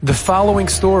The following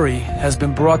story has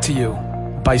been brought to you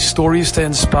by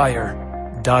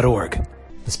StoriesToInspire.org.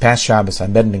 This past Shabbos, I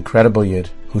met an incredible Yid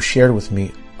who shared with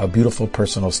me a beautiful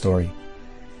personal story.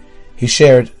 He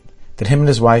shared that him and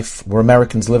his wife were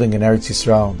Americans living in Eretz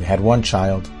Yisrael. They had one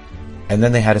child, and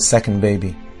then they had a second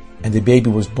baby, and the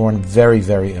baby was born very,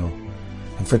 very ill.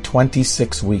 And for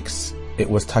 26 weeks, it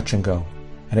was touch and go,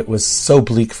 and it was so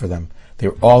bleak for them. They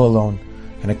were all alone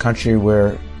in a country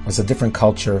where it was a different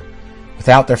culture,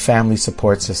 without their family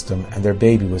support system, and their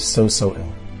baby was so ill.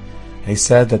 And he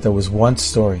said that there was one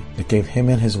story that gave him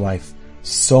and his wife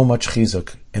so much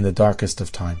chizuk in the darkest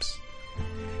of times.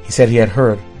 He said he had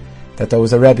heard that there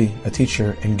was a Rebbe, a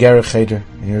teacher in Ger Cheder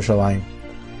in Yerushalayim.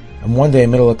 And one day in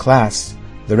the middle of class,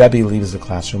 the Rebbe leaves the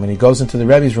classroom and he goes into the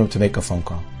Rebbe's room to make a phone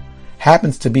call.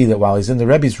 Happens to be that while he's in the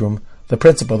Rebbe's room, the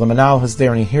principal, the manal, is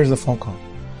there and he hears the phone call.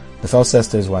 The fellow says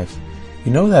to his wife,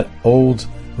 "You know that old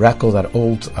reckle, that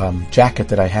old jacket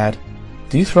that I had?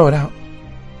 Do you throw it out?"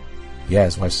 "Yeah,"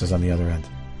 his wife says on the other end.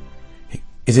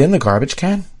 "Is it in the garbage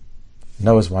can?"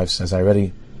 "No," his wife says, "I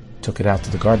already took it out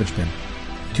to the garbage bin."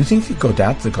 "Do you think you could go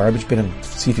down to the garbage bin and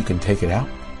see if you can take it out?"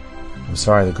 "I'm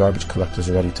sorry, the garbage collectors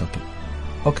already took it."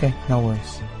 "Okay, no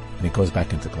worries." And he goes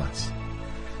back into class.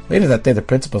 Later that day, the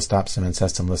principal stops him and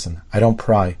says to him, "Listen, I don't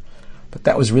pry, but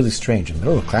that was really strange. In the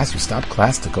middle of class, you stopped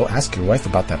class to go ask your wife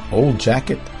about that old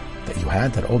jacket that you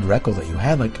had, that old reckle that you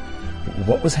had. Like,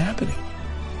 what was happening?"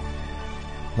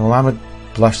 And Malamed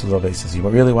blushed a little bit. He says, "You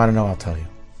really want to know? I'll tell you."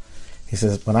 He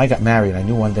says, "When I got married, I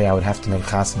knew one day I would have to make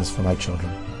chasanas for my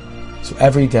children. So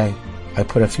every day, I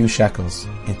put a few shekels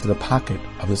into the pocket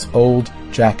of this old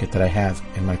jacket that I have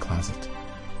in my closet.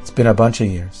 It's been a bunch of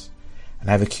years, and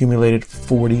I've accumulated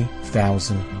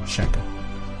 40,000 shekel.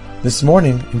 This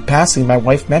morning, in passing, my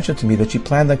wife mentioned to me that she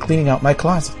planned on cleaning out my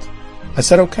closet. I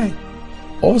said, okay.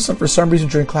 All of a sudden, for some reason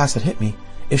during class, it hit me.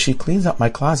 If she cleans out my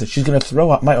closet, she's going to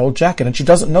throw out my old jacket, and she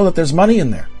doesn't know that there's money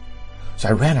in there. So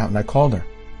I ran out and I called her.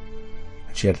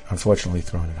 And she had unfortunately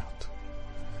thrown it out."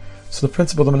 So the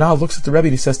principal, the manal, looks at the Rebbe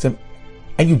and he says to him,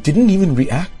 "And you didn't even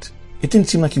react? It didn't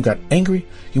seem like you got angry.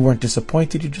 You weren't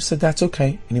disappointed. You just said, that's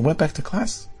okay." And you went back to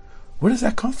class. Where does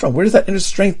that come from? Where does that inner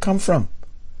strength come from?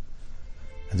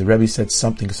 And the Rebbe said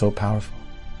something so powerful.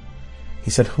 He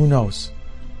said, who knows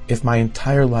if my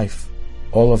entire life,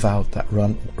 all about that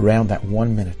run around that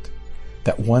 1 minute,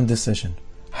 that one decision,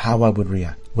 how I would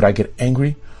react. Would I get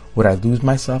angry? Would I lose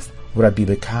myself? Would I be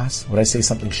bekas? Would I say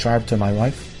something sharp to my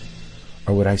wife?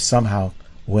 Or would I somehow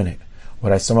win it?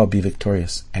 Would I somehow be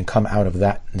victorious and come out of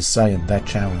that nisayon, that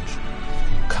challenge,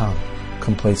 calm,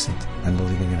 complacent, and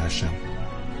believing in Hashem?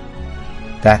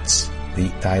 That's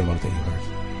the dialogue that you heard.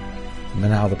 And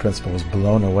then how the principal was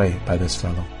blown away by this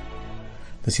fellow.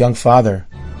 This young father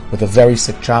with a very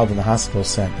sick child in the hospital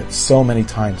said that so many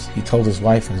times he told his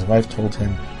wife and his wife told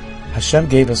him, Hashem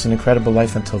gave us an incredible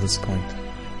life until this point.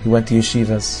 We went to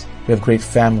yeshivas, we have great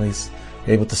families,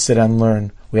 we're able to sit and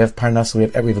learn, we have parnasa, we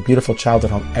have a beautiful child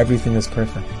at home, everything is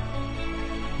perfect.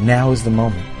 Now is the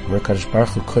moment where Kadosh Baruch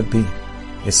Hu could be,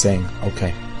 is saying,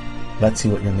 okay, let's see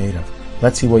what you're made of.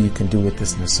 Let's see what you can do with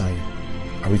this Messiah.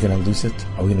 Are we going to lose it?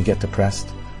 Are we going to get depressed?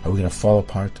 Are we going to fall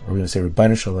apart? Are we going to say,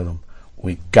 Rebbeinu Shalom,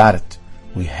 we got it.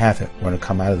 We have it. We're going to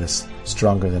come out of this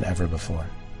stronger than ever before.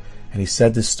 And he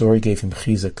said this story gave him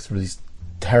chizuk through these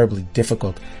terribly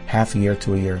difficult half a year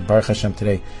to a year. And Baruch Hashem,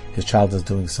 today, his child is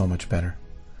doing so much better.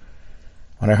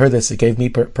 When I heard this, it gave me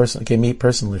personally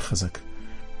chizuk.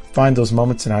 Find those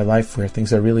moments in our life where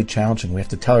things are really challenging. We have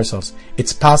to tell ourselves,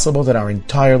 it's possible that our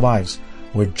entire lives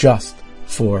were just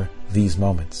for these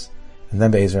moments. And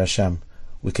then, Be'ezer Hashem,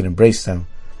 we can embrace them,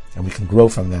 and we can grow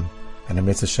from them. And in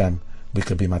Mitzvah Hashem, we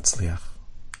could be matzliach.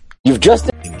 You've just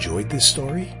enjoyed this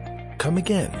story? Come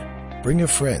again. Bring a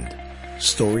friend.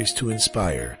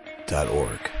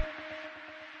 StoriesToInspire.org